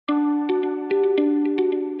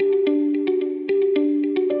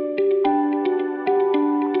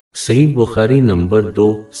صحیح بخاری نمبر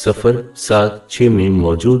 2/7-6 میں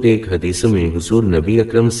موجود ایک حدیث میں حضور نبی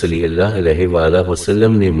اکرم صلی اللہ علیہ وآلہ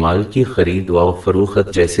وسلم نے مال کی خرید و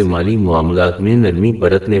فروخت جیسے مالی معاملات میں نرمی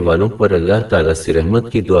برتنے والوں پر اللہ تعالیٰ سے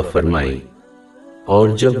رحمت کی دعا فرمائی، اور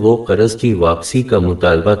جب وہ قرض کی واپسی کا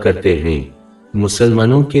مطالبہ کرتے ہیں،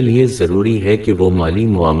 مسلمانوں کے لیے ضروری ہے کہ وہ مالی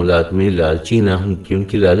معاملات میں لالچی نہ ہوں،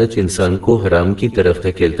 کیونکہ لالچ انسان کو حرام کی طرف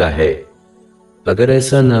دھکیلتا ہے۔ اگر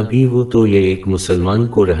ایسا نہ بھی ہو تو یہ ایک مسلمان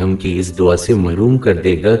کو رحم کی اس دعا سے محروم کر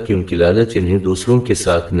دے گا، کیونکہ لالچ انہیں دوسروں کے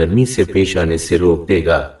ساتھ نرمی سے پیش آنے سے روک دے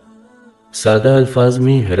گا۔ سادہ الفاظ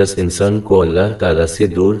میں حرص انسان کو اللہ تعالیٰ سے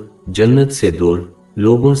دور، جنت سے دور،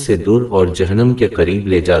 لوگوں سے دور اور جہنم کے قریب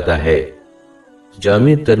لے جاتا ہے۔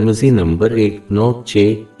 جامع ترمذی نمبر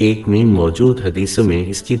 1961 میں موجود حدیث میں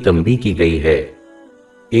اس کی تنبیہ کی گئی ہے۔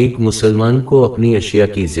 ایک مسلمان کو اپنی اشیاء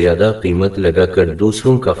کی زیادہ قیمت لگا کر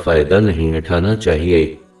دوسروں کا فائدہ نہیں اٹھانا چاہیے،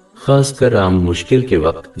 خاص کر عام مشکل کے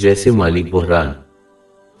وقت جیسے مالی بحران۔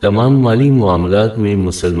 تمام مالی معاملات میں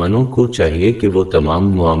مسلمانوں کو چاہیے کہ وہ تمام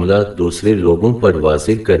معاملات دوسرے لوگوں پر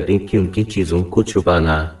واضح کر دیں، کیونکہ چیزوں کو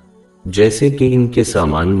چھپانا، جیسے کہ ان کے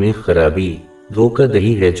سامان میں خرابی، دھوکہ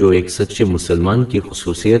دہی ہے جو ایک سچے مسلمان کی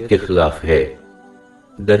خصوصیت کے خلاف ہے۔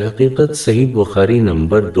 در حقیقت صحیح بخاری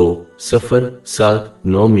نمبر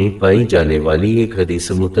 2/7-9 میں پائی جانے والی ایک حدیث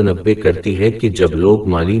متنبئ کرتی ہے کہ جب لوگ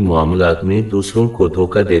مالی معاملات میں دوسروں کو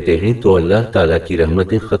دھوکہ دیتے ہیں تو اللہ تعالیٰ کی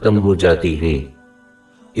رحمتیں ختم ہو جاتی ہیں،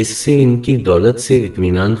 اس سے ان کی دولت سے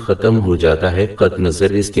اطمینان ختم ہو جاتا ہے، قطع نظر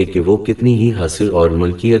اس کے کہ وہ کتنی ہی حاصل اور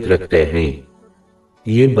ملکیت رکھتے ہیں۔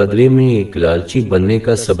 یہ بدلے میں ایک لالچی بننے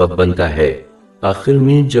کا سبب بنتا ہے۔ آخر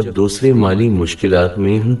میں جب دوسرے مالی مشکلات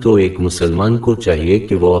میں ہوں تو ایک مسلمان کو چاہیے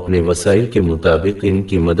کہ وہ اپنے وسائل کے مطابق ان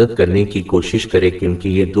کی مدد کرنے کی کوشش کرے، کیونکہ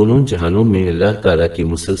یہ دونوں جہانوں میں اللہ تعالیٰ کی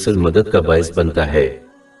مسلسل مدد کا باعث بنتا ہے۔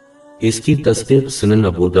 اس کی تصدیق سنن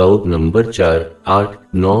ابو داؤد نمبر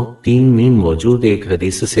 4893 میں موجود ایک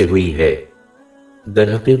حدیث سے ہوئی ہے۔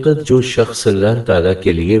 در حقیقت جو شخص اللہ تعالیٰ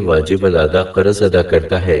کے لیے واجب الاداء قرض ادا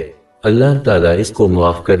کرتا ہے، اللہ تعالیٰ اس کو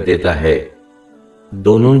معاف کر دیتا ہے۔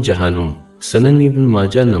 دونوں جہانوں سنن ابن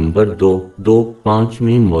ماجہ نمبر 225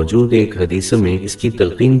 میں موجود ایک حدیث میں اس کی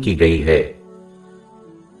تلقین کی گئی ہے۔